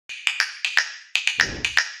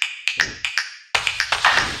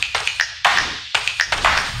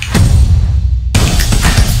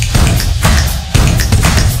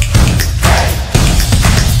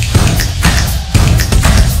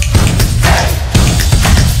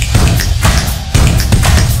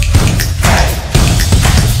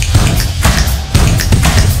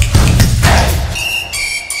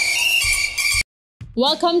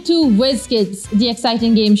Welcome to Whiz Kids, the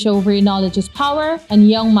exciting game show where knowledge is power and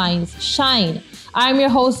young minds shine. I'm your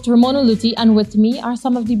host, Ramona Luti, and with me are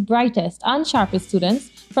some of the brightest and sharpest students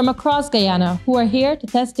from across Guyana who are here to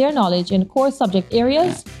test their knowledge in core subject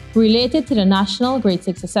areas related to the National Grade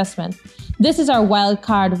 6 Assessment. This is our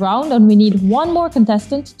Wildcard round, and we need one more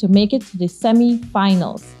contestant to make it to the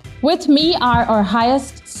semi-finals. With me are our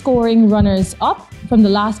highest scoring runners-up from the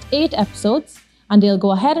last 8 episodes, and they'll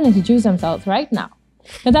go ahead and introduce themselves right now.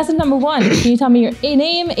 Contestant number 1, can you tell me your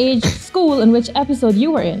name, age, school, and which episode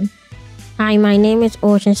you were in? Hi, my name is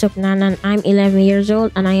Ocean Supnan and I'm 11 years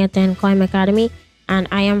old and I attend Coim Academy and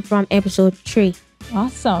I am from episode 3.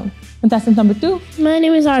 Awesome. Contestant number 2. My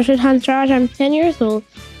name is Arshad Hansraj. I'm 10 years old.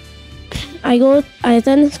 I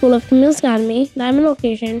attend the School of Camille's Academy, Diamond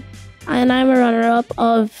Location, and I'm a runner-up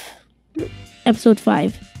of episode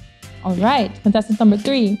 5. All right. Contestant number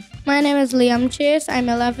 3. My name is Liam Chase. I'm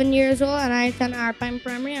 11 years old and I attend Alpine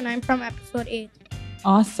Primary and I'm from episode 8.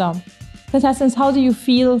 Awesome. Contestants, how do you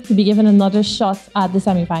feel to be given another shot at the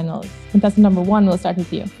semifinals? Contestant number 1, we'll start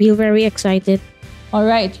with you. Feel very excited. All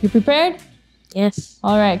right. You prepared? Yes.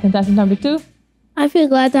 All right. Contestant number 2. I feel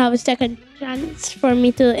glad to have a second chance for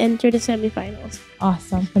me to enter the semifinals.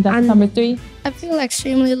 Awesome. Contestant number 3. I feel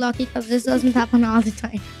extremely lucky because this doesn't happen all the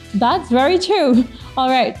time. That's very true. All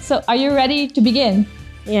right. So are you ready to begin?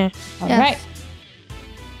 Yeah. All Yes. right.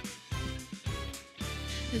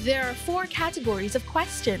 There are 4 categories of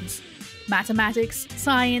questions: mathematics,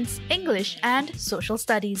 science, English, and social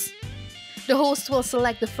studies. The host will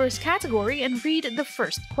select the first category and read the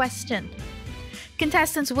first question.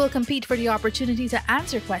 Contestants will compete for the opportunity to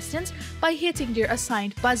answer questions by hitting their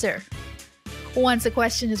assigned buzzer. Once a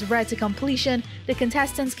question is read to completion, the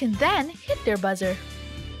contestants can then hit their buzzer.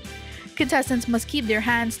 Contestants must keep their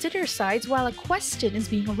hands to their sides while a question is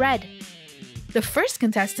being read. The first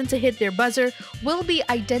contestant to hit their buzzer will be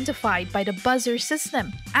identified by the buzzer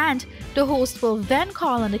system, and the host will then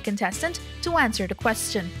call on the contestant to answer the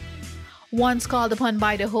question. Once called upon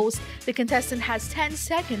by the host, the contestant has 10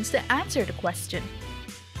 seconds to answer the question.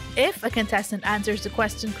 If a contestant answers the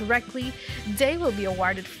question correctly, they will be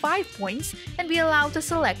awarded 5 points and be allowed to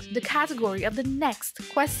select the category of the next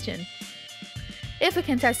question. If a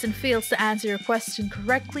contestant fails to answer a question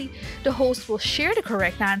correctly, the host will share the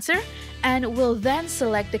correct answer and will then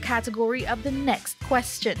select the category of the next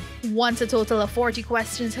question. Once a total of 40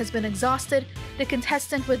 questions has been exhausted, the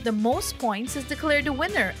contestant with the most points is declared the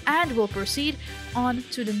winner and will proceed on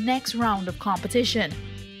to the next round of competition.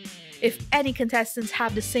 If any contestants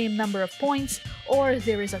have the same number of points or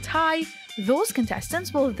there is a tie, those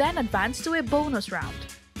contestants will then advance to a bonus round.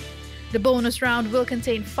 The bonus round will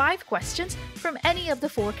contain 5 questions from any of the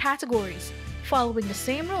 4 categories, following the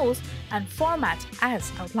same rules and format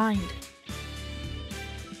as outlined.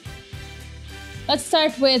 Let's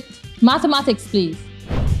start with mathematics, please.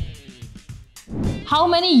 How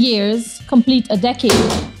many years complete a decade?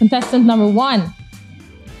 Contestant number 1.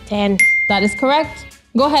 10. That is correct.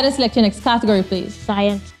 Go ahead and select your next category, please.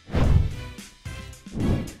 Science.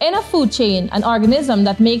 In a food chain, an organism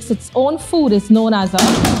that makes its own food is known as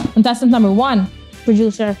a... Contestant number 1.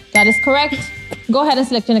 Producer. That is correct. Go ahead and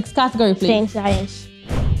select your next category, please. Same science.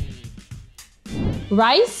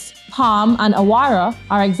 Rice, palm, and awara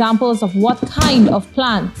are examples of what kind of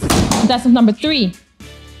plants? Contestant number 3.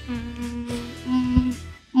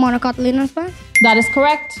 Monocotyledonous plants? That is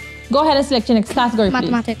correct. Go ahead and select your next category,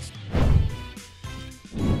 please. Mathematics.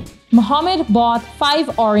 Muhammad bought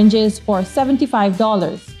 5 oranges for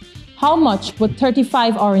 $75. How much would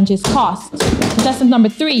 35 oranges cost? Contestant number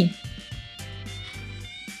 3.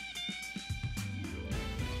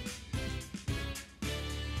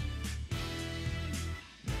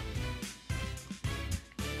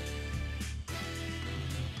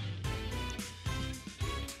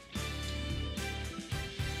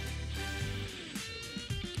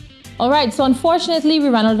 All right, so unfortunately, we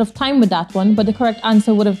ran out of time with that one, but the correct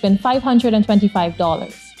answer would have been $525.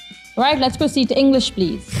 All right, let's proceed to English,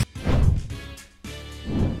 please.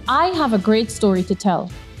 I have a great story to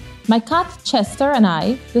tell. My cat Chester and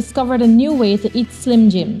I discovered a new way to eat Slim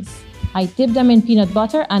Jims. I dip them in peanut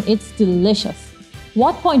butter and it's delicious.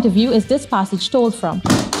 What point of view is this passage told from?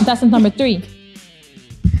 Contestant number 3.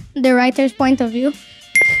 The writer's point of view.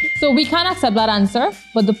 So we can accept that answer,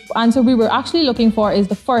 but the answer we were actually looking for is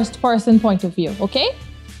the first person point of view, okay?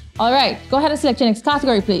 All right, go ahead and select your next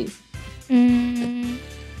category, please.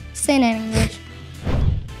 Say it in English.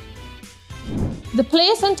 The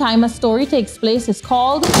place and time a story takes place is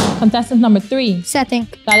called... Contestant number 3. Setting.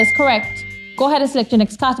 That is correct. Go ahead and select your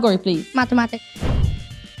next category, please. Mathematics.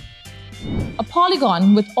 A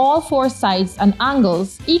polygon with all four sides and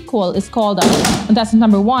angles equal is called a contestant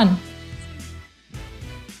number 1.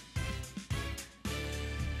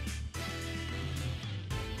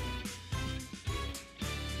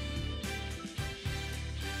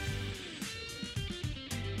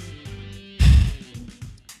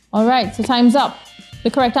 All right, so time's up.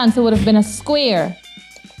 The correct answer would have been a square.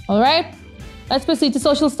 All right, let's proceed to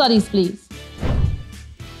social studies, please.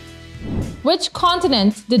 Which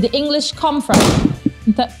continent did the English come from?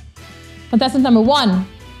 Contestant number 1.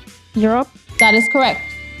 Europe. That is correct.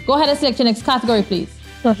 Go ahead and select your next category, please.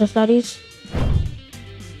 Social studies.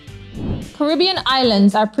 Caribbean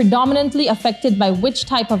islands are predominantly affected by which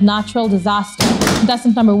type of natural disaster?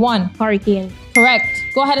 Contestant number 1. Hurricane. Correct.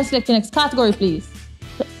 Go ahead and select your next category, please.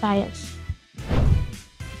 Science.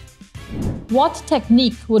 What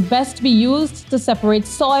technique would best be used to separate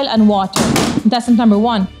soil and water? Contestant number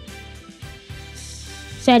 1.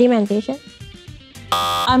 Sedimentation.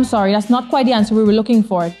 I'm sorry, that's not quite the answer we were looking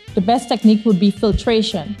for. The best technique would be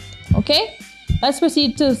filtration. Okay? Let's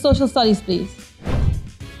proceed to social studies, please.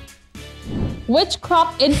 Which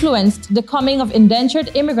crop influenced the coming of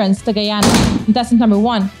indentured immigrants to Guyana? Contestant number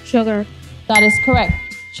 1. Sugar. That is correct.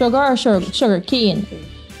 Sugar or sugar cane?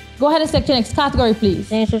 Go ahead and select your next category, please.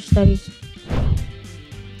 Social studies.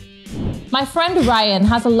 My friend Ryan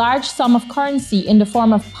has a large sum of currency in the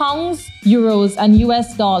form of pounds, euros, and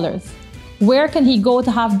US dollars. Where can he go to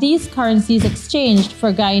have these currencies exchanged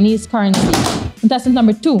for Guyanese currency? Contestant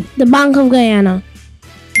number 2. The Bank of Guyana.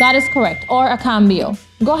 That is correct, or a cambio.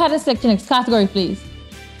 Go ahead and select your next category, please.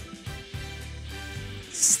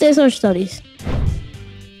 Stay social studies.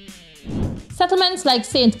 Settlements like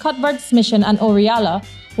St. Cuthbert's Mission and Oriala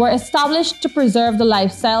were established to preserve the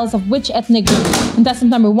lifestyles of which ethnic group? Contestant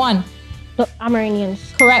number 1. The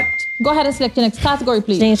Amerindians. Correct. Go ahead and select your next category,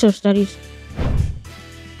 please. Social studies.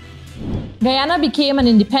 Guyana became an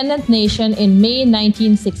independent nation in May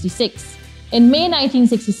 1966. In May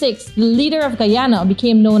 1966, the leader of Guyana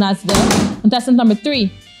became known as the contestant number 3.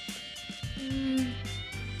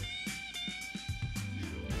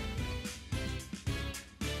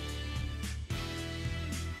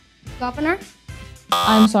 Governor?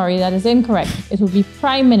 I'm sorry, that is incorrect. It would be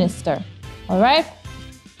Prime Minister. All right?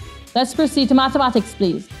 Let's proceed to mathematics,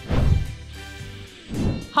 please.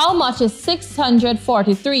 How much is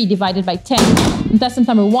 643 divided by 10? Contestant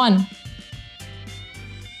number 1.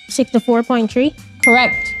 64.3.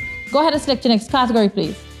 Correct. Go ahead and select your next category,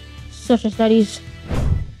 please. Social studies.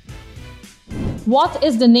 What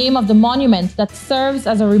is the name of the monument that serves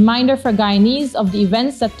as a reminder for Guyanese of the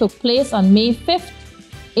events that took place on May 5th,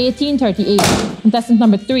 1838? Contestant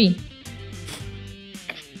number 3.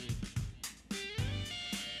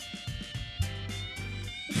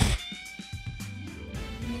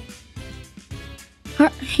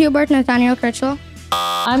 Hubert Nathaniel Critchlow?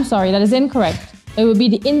 I'm sorry, that is incorrect. It would be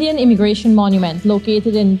the Indian Immigration Monument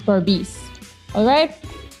located in Berbice. All right?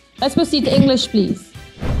 Let's proceed to English, please.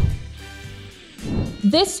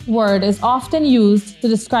 This word is often used to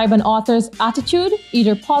describe an author's attitude,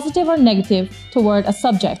 either positive or negative, toward a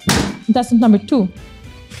subject. Contestant number 2.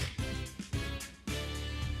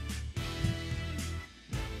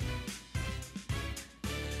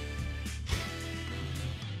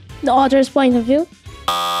 The author's point of view.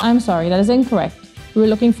 I'm sorry, that is incorrect. We're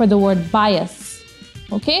looking for the word bias.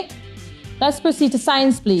 Okay? Let's proceed to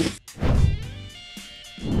science, please.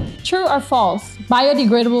 True or false?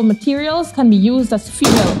 Biodegradable materials can be used as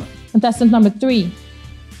fuel. Contestant number 3.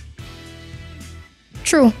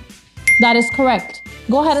 True. That is correct.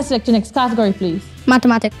 Go ahead and select your next category, please.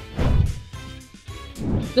 Mathematics.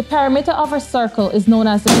 The perimeter of a circle is known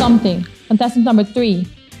as the something. Contestant number 3.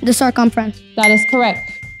 The circumference. That is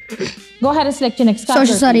correct. Go ahead and select your next category.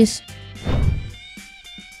 Social studies.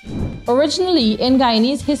 Originally, in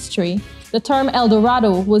Guyanese history, the term El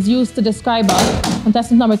Dorado was used to describe a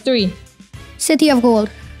contestant number 3. City of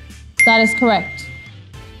Gold. That is correct.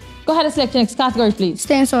 Go ahead and select your next category, please.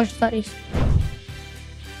 Stay in social studies.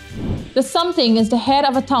 The something is the head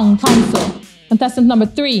of a town council. Contestant number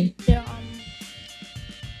 3.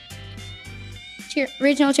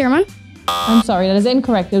 Regional chairman. I'm sorry, that is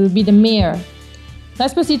incorrect. It would be the mayor.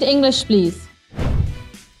 Let's proceed to English, please.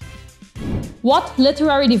 What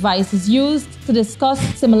literary device is used to discuss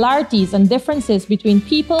similarities and differences between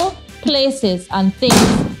people, places, and things?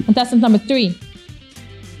 Contestant number 3.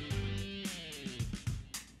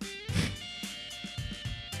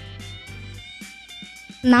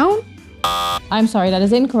 Noun. I'm sorry, that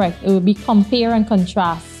is incorrect. It would be compare and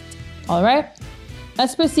contrast. All right?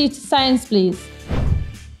 Let's proceed to science, please.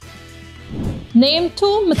 Name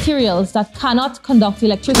 2 materials that cannot conduct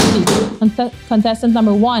electricity. Contestant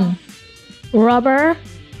number 1. rubber,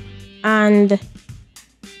 and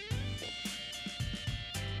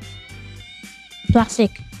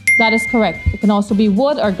plastic. That is correct. It can also be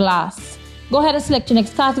wood or glass. Go ahead and select your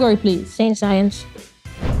next category, please. Same science.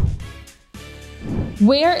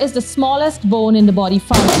 Where is the smallest bone in the body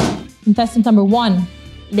found? Contestant number 1.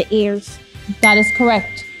 The ears. That is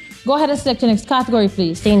correct. Go ahead and select your next category,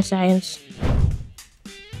 please. Same science.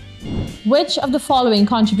 Which of the following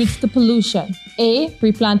contributes to pollution? A.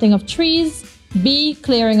 Replanting of trees. B.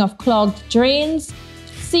 Clearing of clogged drains.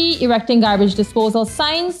 C. Erecting garbage disposal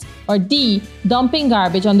signs. Or D. Dumping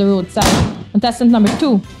garbage on the roadside. Contestant number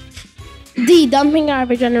 2. D. Dumping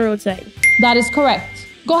garbage on the roadside. That is correct.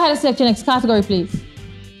 Go ahead and select your next category, please.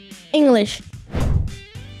 English.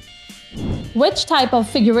 Which type of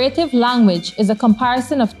figurative language is a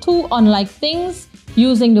comparison of two unlike things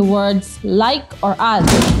using the words like or as?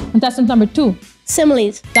 Contestant number 2.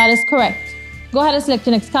 Similes. That is correct. Go ahead and select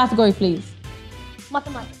your next category, please.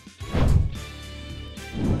 Mathematics.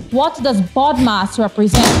 What does BODMAS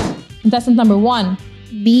represent? Contestant number 1.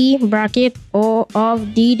 B bracket, O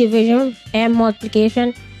of D division, M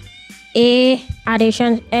multiplication, A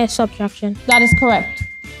addition, S subtraction. That is correct.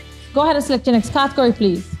 Go ahead and select your next category,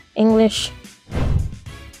 please. English.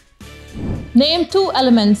 Name 2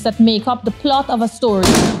 elements that make up the plot of a story.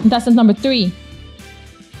 Contestant number 3.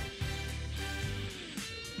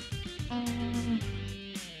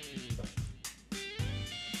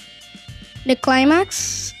 The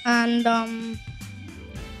climax and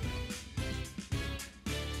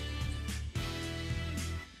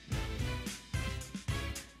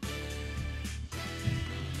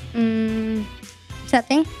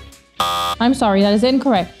setting. I'm sorry, that is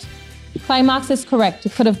incorrect. Climax is correct.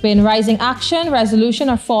 It could have been rising action, resolution,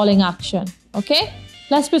 or falling action. Okay?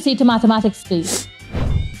 Let's proceed to mathematics, please.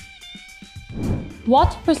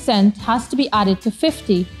 What percent has to be added to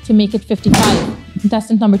 50 to make it 55?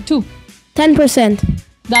 Contestant number 2. 10%.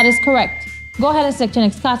 That is correct. Go ahead and select your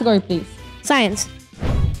next category, please. Science.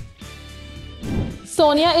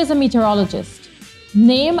 Sonia is a meteorologist.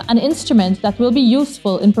 Name an instrument that will be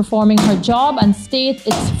useful in performing her job and state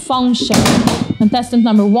its function. Contestant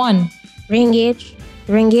number 1. Rain gauge.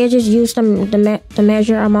 Rain gauge is used to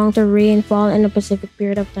measure amount of rainfall in a specific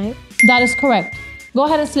period of time. That is correct. Go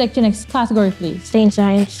ahead and select your next category, please. Same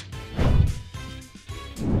science.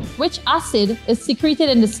 Which acid is secreted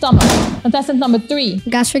in the stomach? Contestant number 3.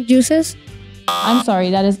 Gastric juices. I'm sorry,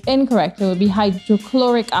 that is incorrect. It would be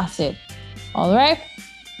hydrochloric acid. All right.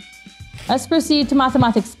 Let's proceed to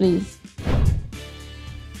mathematics, please.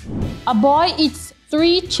 A boy eats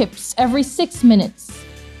 3 chips every 6 minutes.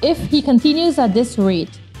 If he continues at this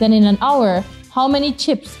rate, then in an hour, how many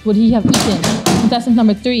chips would he have eaten? Contestant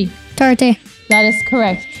number 3. 30. That is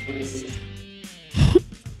correct.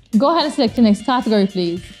 Go ahead and select the next category,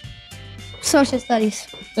 please. Social studies.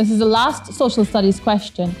 This is the last social studies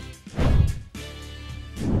question.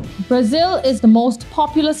 Brazil is the most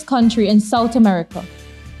populous country in South America.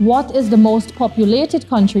 What is the most populated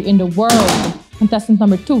country in the world? Contestant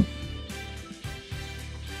number 2.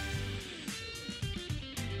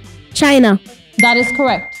 China. That is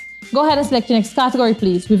correct. Go ahead and select your next category,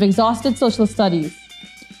 please. We've exhausted social studies.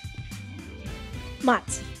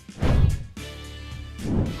 Maths.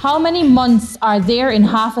 How many months are there in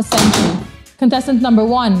half a century? Contestant number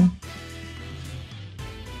 1.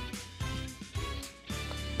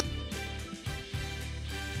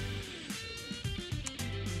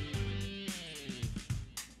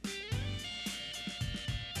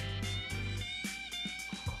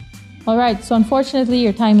 All right, so unfortunately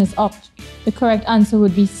your time is up. The correct answer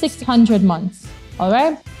would be 600 months. All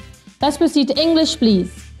right, let's proceed to English,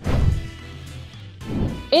 please.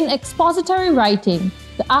 In expository writing,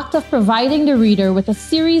 the act of providing the reader with a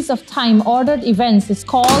series of time-ordered events is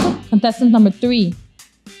called contestant number 3.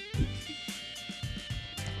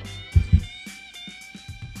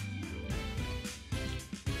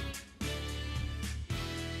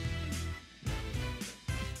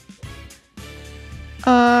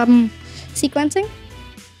 Sequencing.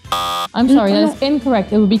 I'm sorry, that is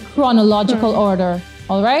incorrect. It would be chronological order.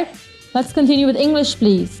 All right, let's continue with English,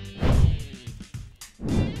 please.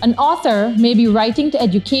 An author may be writing to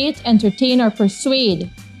educate, entertain, or persuade.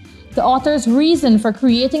 The author's reason for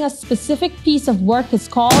creating a specific piece of work is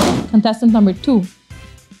called contestant number 2.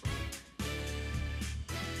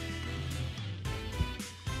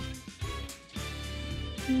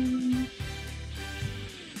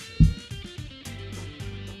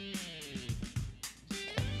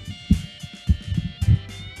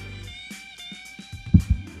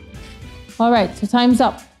 All right, so time's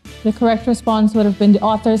up. The correct response would have been the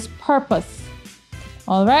author's purpose.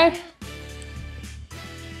 All right.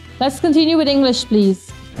 Let's continue with English,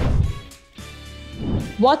 please.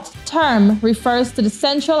 What term refers to the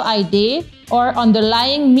central idea or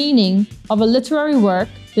underlying meaning of a literary work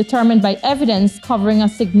determined by evidence covering a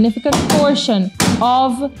significant portion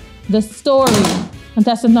of the story?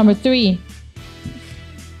 Contestant number 3.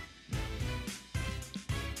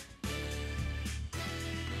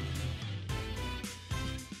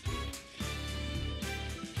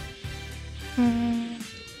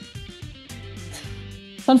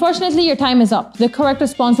 So unfortunately, your time is up. The correct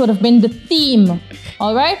response would have been the theme.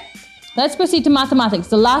 All right? Let's proceed to mathematics,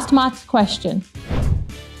 the last math question.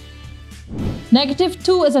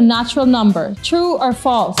 -2 is a natural number. True or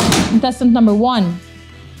false? Contestant number 1.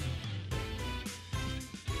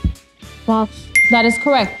 False. That is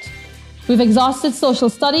correct. We've exhausted social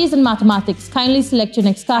studies and mathematics. Kindly select your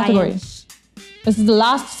next category. Science. This is the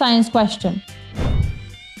last science question.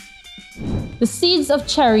 The seeds of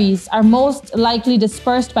cherries are most likely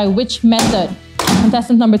dispersed by which method?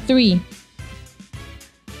 Contestant number 3.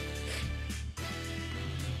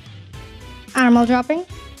 Animal dropping.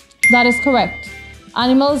 That is correct.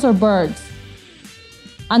 Animals or birds?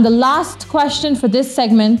 And the last question for this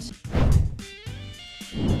segment.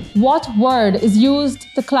 What word is used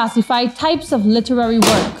to classify types of literary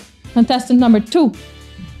work? Contestant number 2.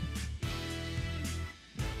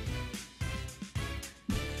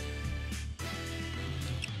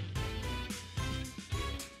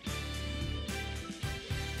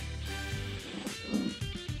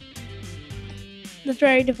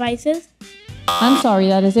 Literary devices. I'm sorry,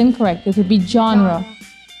 that is incorrect. It would be genre.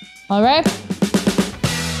 All right?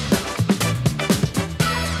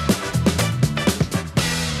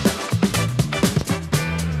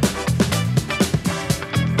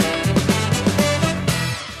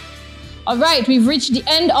 All right, we've reached the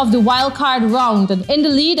end of the wildcard round, and in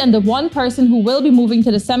the lead and the one person who will be moving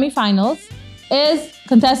to the semifinals is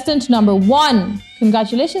contestant number 1.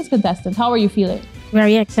 Congratulations, contestant. How are you feeling?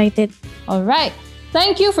 Very excited. All right.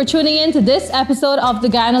 Thank you for tuning in to this episode of the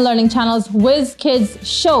Guyana Learning Channel's Whiz Kids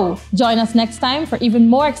show. Join us next time for even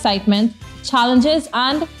more excitement, challenges,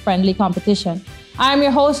 and friendly competition. I'm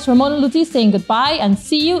your host, Ramona Luti, saying goodbye and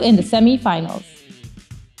see you in the semi-finals.